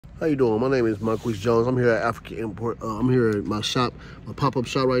How you doing? My name is Monquise Jones. I'm here at African Import. I'm here at my shop, my pop-up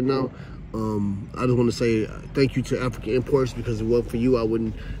shop right now. I just want to say thank you to African Imports, because if it wasn't for you, I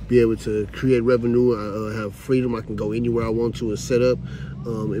wouldn't be able to create revenue. I have freedom. I can go anywhere I want to and set up.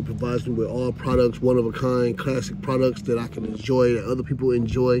 It provides me with all products, one-of-a-kind, classic products that I can enjoy, that other people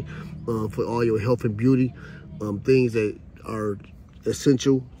enjoy, for all your health and beauty, things that are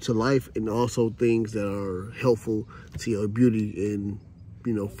essential to life, and also things that are helpful to your beauty. And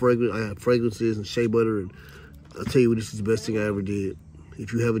fragrance. I have fragrances and shea butter, and I'll tell you what, this is the best thing I ever did.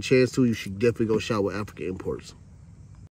 If you have a chance to, you should definitely go shop with African Imports.